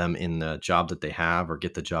help them in the job that they have or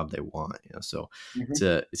get the job they want. So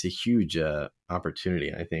Mhm. it's a huge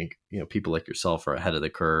opportunity. I think, people like yourself are ahead of the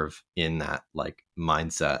curve in that like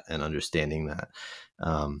mindset and understanding that.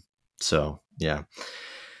 So yeah.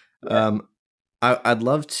 Yeah. um I'd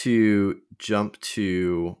love to jump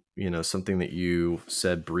to, something that you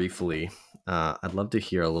said briefly. I'd love to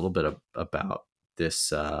hear a little bit about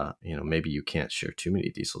this. Maybe you can't share too many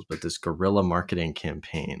details, but this guerrilla marketing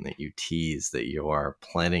campaign that you tease that you are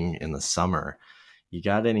planning in the summer. You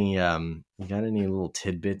got any little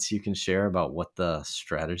tidbits you can share about what the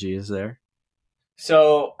strategy is there?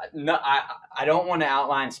 So no, I don't want to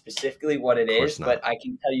outline specifically what Of it is, course but not. I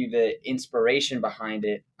can tell you the inspiration behind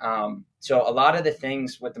it. So a lot of the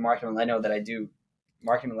things with the market millennial that I do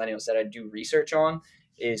marketing millennials that I do research on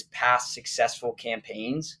is past successful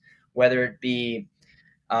campaigns, whether it be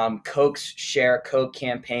Coke's Share Coke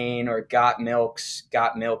campaign or Got Milk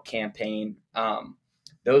campaign,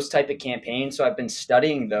 those type of campaigns. So I've been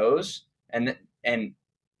studying those and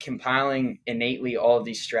compiling innately all of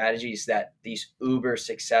these strategies that these uber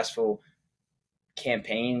successful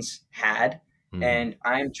campaigns had. Mm-hmm. And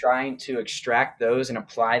I'm trying to extract those and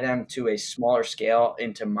apply them to a smaller scale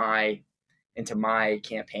into my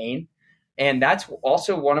campaign. And that's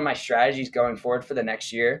also one of my strategies going forward for the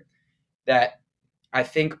next year that I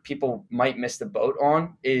think people might miss the boat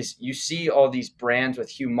on is you see all these brands with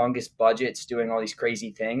humongous budgets doing all these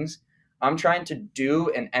crazy things. I'm trying to do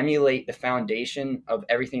and emulate the foundation of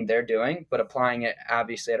everything they're doing, but applying it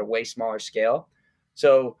obviously at a way smaller scale.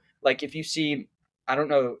 So, like if you see, I don't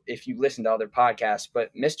know if you listen to other podcasts,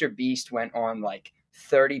 but Mr. Beast went on like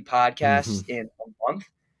 30 Mm-hmm. podcasts in a month.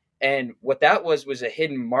 And what that was a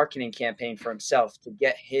hidden marketing campaign for himself to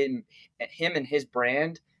get him and his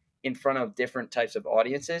brand in front of different types of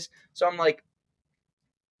audiences. So I'm like,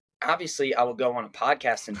 obviously, I will go on a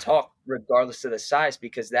podcast and talk regardless of the size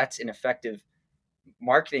because that's an effective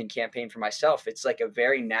marketing campaign for myself. It's like a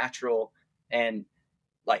very natural and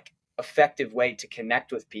like effective way to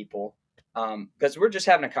connect with people because we're just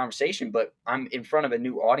having a conversation, but I'm in front of a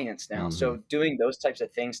new audience now. Mm-hmm. So doing those types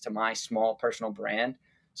of things to my small personal brand.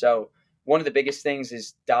 So one of the biggest things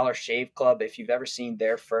is Dollar Shave Club. If you've ever seen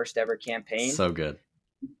their first ever campaign, So good.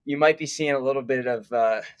 you might be seeing a little bit of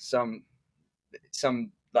some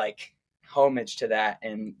like homage to that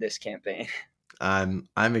in this campaign. I'm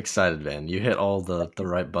excited, man. You hit all the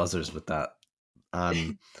right buzzers with that.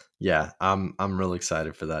 Um, yeah, I'm real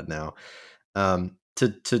excited for that now.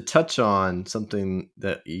 To touch on something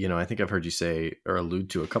that I think I've heard you say or allude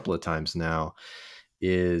to a couple of times now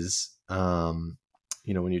is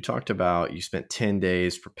when you talked about you spent 10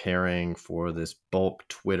 days preparing for this bulk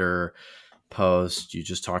Twitter post. You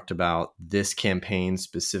just talked about this campaign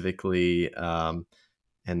specifically.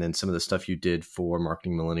 And then some of the stuff you did for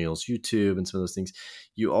Marketing Millennials YouTube and some of those things,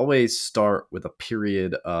 you always start with a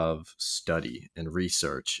period of study and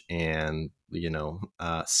research and,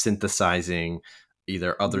 synthesizing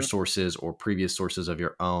either other Mhm. sources or previous sources of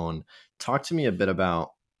your own. Talk to me a bit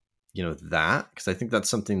about, that, because I think that's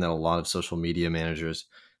something that a lot of social media managers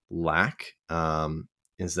lack,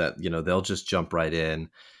 is that, they'll just jump right in,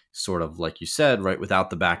 sort of like you said, right,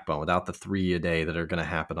 without the backbone, without the 3 a day that are going to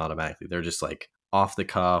happen automatically. They're just like off the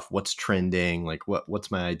cuff, what's trending, like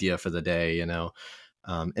what's my idea for the day.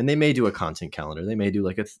 And they may do a content calendar, they may do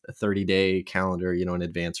like a 30-day calendar, in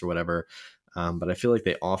advance or whatever. But I feel like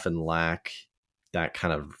they often lack that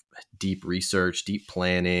kind of deep research, deep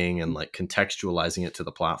planning, and like contextualizing it to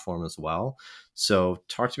the platform as well. So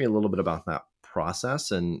talk to me a little bit about that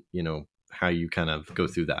process and, how you kind of go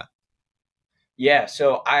through that. Yeah,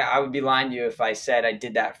 so I would be lying to you if I said I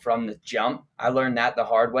did that from the jump. I learned that the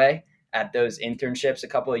hard way at those internships a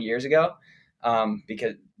couple of years ago,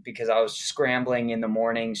 because I was scrambling in the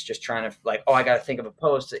mornings, just trying to like, oh, I got to think of a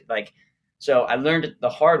post. Like, so I learned it the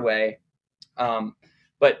hard way.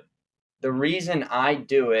 But the reason I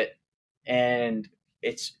do it, and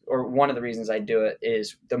or one of the reasons I do it,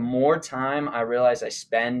 is the more time I realize I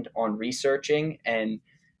spend on researching and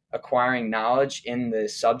acquiring knowledge in the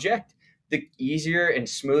subject, the easier and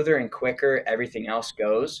smoother and quicker everything else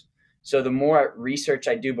goes. So the more research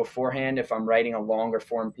I do beforehand, if I'm writing a longer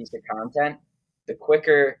form piece of content, the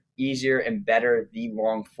quicker, easier, and better the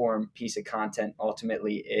long form piece of content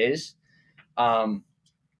ultimately is. Um,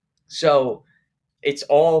 so it's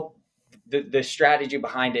all the strategy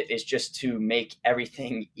behind it is just to make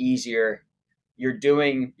everything easier.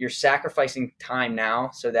 You're sacrificing time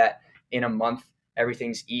now so that in a month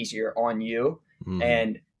everything's easier on you. Mm-hmm.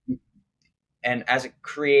 And and as a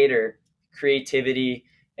creator, creativity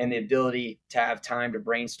and the ability to have time to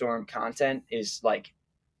brainstorm content is like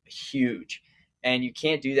huge. And you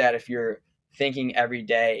can't do that if you're thinking every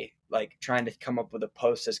day, like trying to come up with a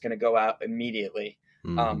post that's going to go out immediately.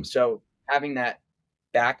 Mm-hmm. So having that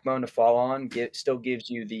backbone to fall on still gives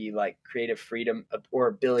you the like creative freedom or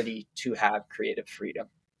ability to have creative freedom.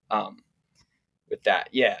 Um, with that,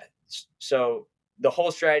 yeah. So the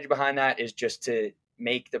whole strategy behind that is just to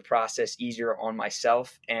make the process easier on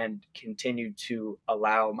myself and continue to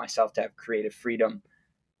allow myself to have creative freedom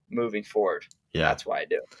moving forward. Yeah. That's why I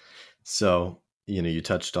do it. So, you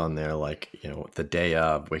touched on there, like, the day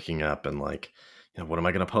of waking up and like, what am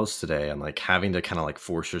I going to post today? And like having to kind of like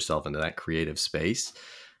force yourself into that creative space.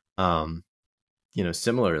 Um,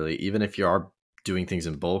 similarly, even if you are doing things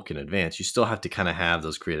in bulk in advance, you still have to kind of have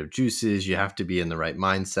those creative juices. You have to be in the right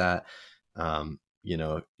mindset.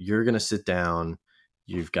 You're going to sit down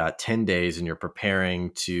you've got 10 days and you're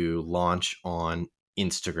preparing to launch on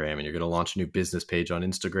Instagram, and you're going to launch a new business page on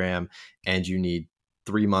Instagram, and you need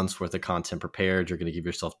 3 months worth of content prepared. You're going to give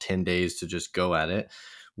yourself 10 days to just go at it.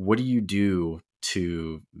 What do you do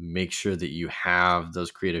to make sure that you have those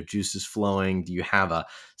creative juices flowing? Do you have a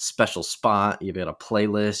special spot? You've got a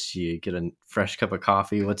playlist, you get a fresh cup of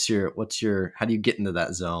coffee. How do you get into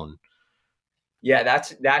that zone? Yeah,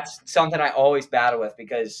 that's something I always battle with,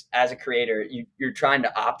 because as a creator, you're trying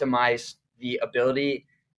to optimize the ability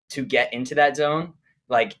to get into that zone.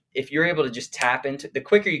 Like if you're able to just tap into, the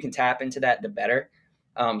quicker you can tap into that, the better.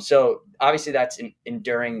 So obviously that's an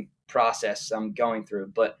enduring process I'm going through.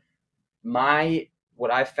 But my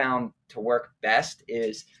what I've found to work best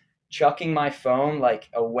is chucking my phone like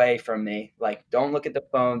away from me. Like don't look at the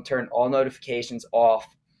phone, turn all notifications off,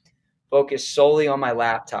 focus solely on my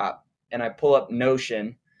laptop, and I pull up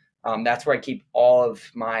Notion. That's where I keep all of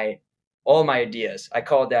my ideas. I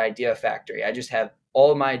call it the idea factory. I just have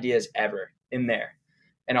all of my ideas ever in there,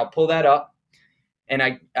 and I'll pull that up. And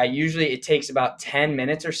I usually, it takes about 10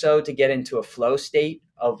 minutes or so to get into a flow state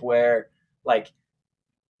of where like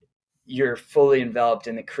you're fully enveloped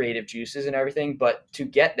in the creative juices and everything. But to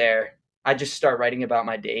get there, I just start writing about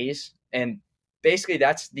my days, and basically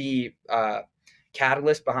that's the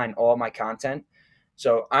catalyst behind all my content.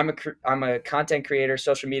 So I'm a content creator,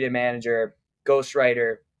 social media manager,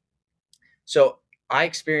 ghostwriter. So I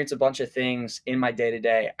experience a bunch of things in my day to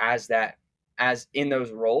day as in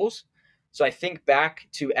those roles. So I think back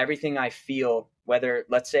to everything I feel, whether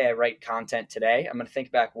let's say I write content today, I'm going to think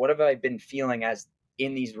back, what have I been feeling as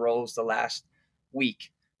in these roles the last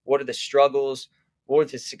week? What are the struggles? What are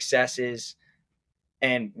the successes?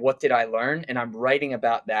 And what did I learn? And I'm writing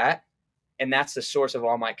about that. And that's the source of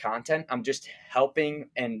all my content. I'm just helping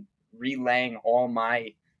and relaying all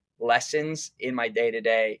my lessons in my day to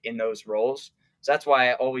day in those roles. So that's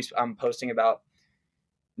why I'm posting about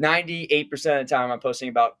 98% of the time I'm posting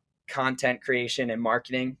about content creation and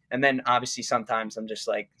marketing. And then obviously sometimes I'm just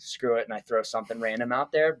like, screw it, and I throw something random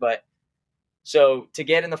out there. But so to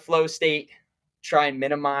get in the flow state, try and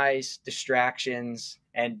minimize distractions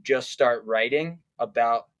and just start writing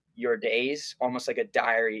about your days, almost like a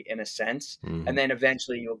diary in a sense. And then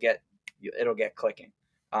eventually it'll get clicking.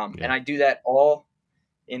 And Yeah. I do that all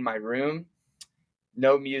in my room,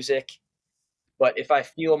 no music. But if I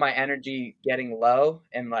feel my energy getting low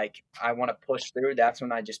and like I want to push through, that's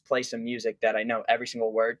when I just play some music that I know every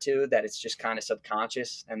single word to, that it's just kind of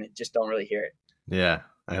subconscious and it just don't really hear it. Yeah,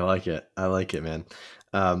 I like it. I like it, man.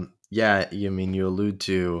 Yeah, you allude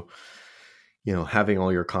to, having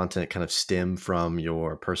all your content kind of stem from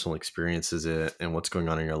your personal experiences and what's going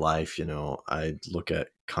on in your life. I look at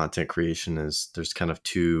content creation as there's kind of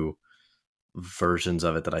two versions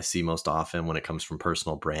of it that I see most often when it comes from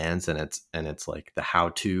personal brands, and it's like the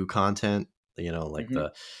how-to content, like Mm-hmm.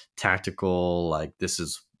 the tactical, like this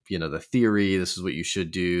is, the theory, this is what you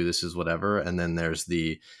should do, this is whatever. And then there's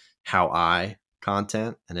the how I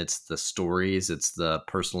content, and it's the stories, it's the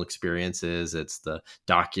personal experiences, it's the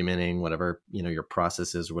documenting whatever, your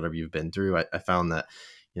process is or whatever you've been through. I found that,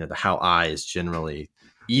 the how I is generally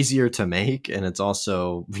easier to make, and it's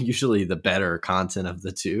also usually the better content of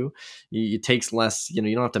the two. It takes less, you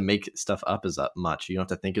don't have to make stuff up as much, you don't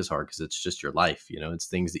have to think as hard because it's just your life, it's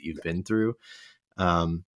things that you've been through.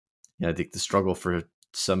 um I think the struggle for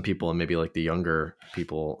some people, and maybe like the younger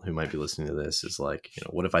people who might be listening to this, is like,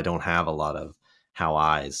 what if I don't have a lot of how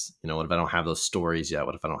I's, what if I don't have those stories yet?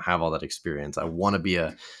 What if I don't have all that experience? I want to be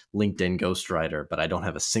a LinkedIn ghostwriter, but I don't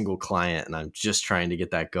have a single client and I'm just trying to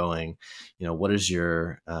get that going. What is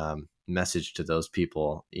your message to those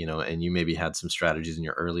people? And you maybe had some strategies in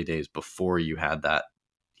your early days before you had that,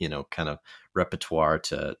 kind of repertoire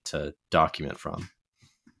to document from.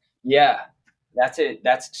 Yeah, that's it.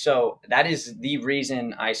 That is the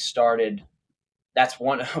reason I started. That's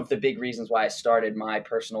one of the big reasons why I started my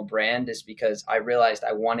personal brand, is because I realized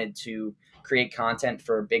I wanted to create content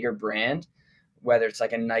for a bigger brand, whether it's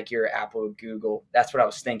like a Nike or Apple or Google. That's what I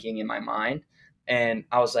was thinking in my mind. And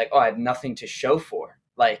I was like, oh, I have nothing to show for.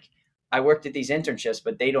 Like, I worked at these internships,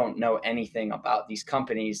 but they don't know anything about these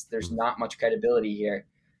companies. There's not much credibility here.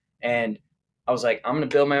 And I was like, I'm going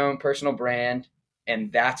to build my own personal brand,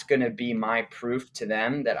 and that's going to be my proof to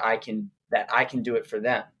them that I can do it for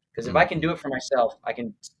them. Because if I can do Mhm. it for myself,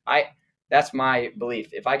 I that's my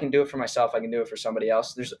belief. If I can do it for myself, I can do it for somebody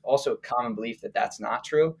else. There's also a common belief that that's not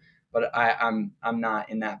true, but I'm not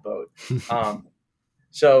in that boat. Um,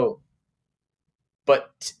 so,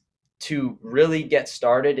 but to really get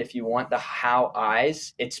started, if you want the how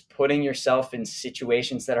eyes, it's putting yourself in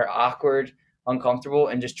situations that are awkward, uncomfortable,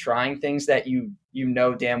 and just trying things that you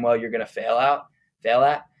know damn well you're going to fail out. fail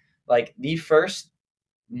at. Like the first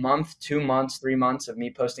month, 2 months, 3 months of me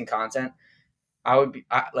posting content,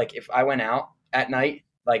 like if I went out at night,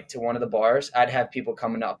 like to one of the bars, I'd have people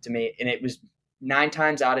coming up to me, and it was 9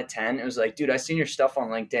 times out of 10, it was like, dude, I seen your stuff on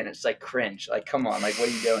LinkedIn. It's like cringe. Like, come on, like, what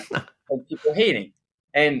are you doing? Like people hating,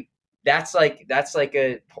 and that's like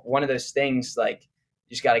a one of those things like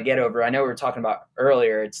you just got to get over. I know we were talking about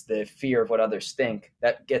earlier. It's the fear of what others think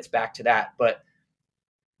that gets back to that, but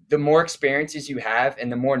the more experiences you have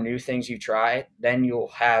and the more new things you try, then you'll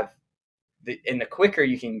have and the quicker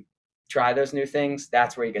you can try those new things,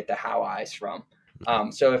 that's where you get the how eyes from.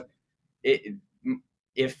 So it,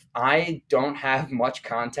 if I don't have much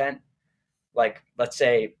content, like let's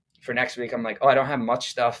say for next week, I'm like, oh, I don't have much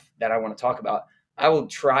stuff that I want to talk about. I will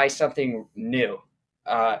try something new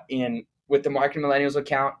in with the Marketing Millennials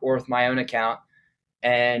account or with my own account,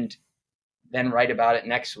 and then write about it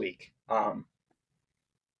next week.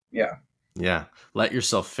 Yeah. Yeah. Let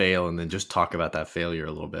yourself fail and then just talk about that failure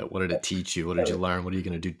a little bit. What did it teach you? What did you learn? What are you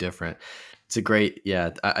going to do different? It's a great, yeah.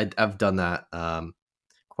 I've done that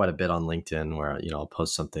quite a bit on LinkedIn where, I'll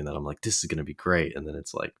post something that I'm like, this is going to be great. And then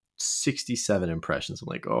it's like 67 impressions. I'm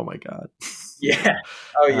like, oh my God. Yeah.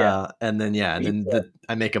 Oh yeah. And then,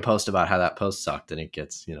 I make a post about how that post sucked and it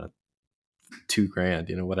gets,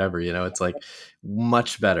 $2,000, whatever, it's like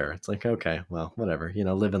much better. It's like, okay, well, whatever,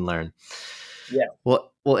 live and learn. Yeah.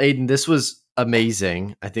 Well, Aidan, this was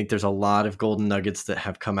amazing. I think there's a lot of golden nuggets that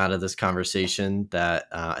have come out of this conversation that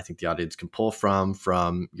I think the audience can pull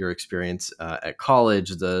from your experience at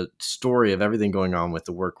college, the story of everything going on with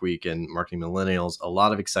the work week and Marketing Millennials, a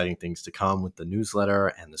lot of exciting things to come with the newsletter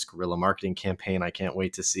and this guerrilla marketing campaign. I can't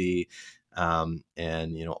wait to see. And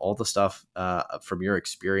all the stuff from your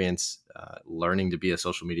experience learning to be a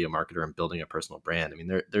social media marketer and building a personal brand. I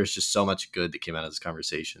mean, there's just so much good that came out of this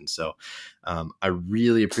conversation. So I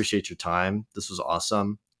really appreciate your time. This was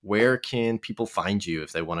awesome. Where can people find you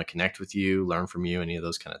if they want to connect with you, learn from you, any of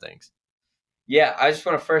those kind of things? Yeah, I just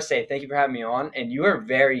want to first say thank you for having me on, and you are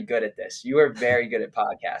very good at this. You are very good at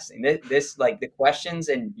podcasting. This like the questions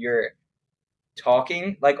and your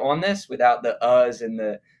talking like on this without the uhs and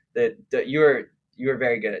the you are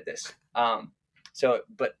very good at this.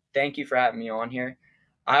 But thank you for having me on here.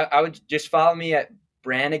 I would just follow me at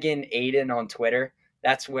Brannigan Aidan on Twitter.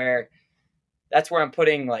 That's where I'm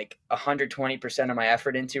putting like 120% of my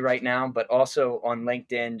effort into right now, but also on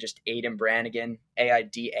LinkedIn, just Aidan Brannigan,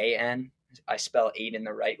 Aidan. I spell Aidan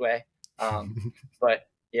the right way. But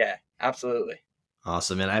yeah, absolutely.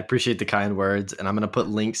 Awesome. And I appreciate the kind words. And I'm going to put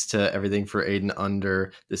links to everything for Aidan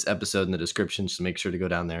under this episode in the description. So make sure to go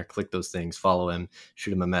down there, click those things, follow him,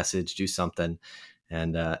 shoot him a message, do something.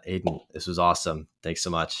 And Aidan, this was awesome. Thanks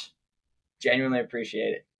so much. Genuinely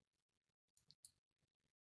appreciate it.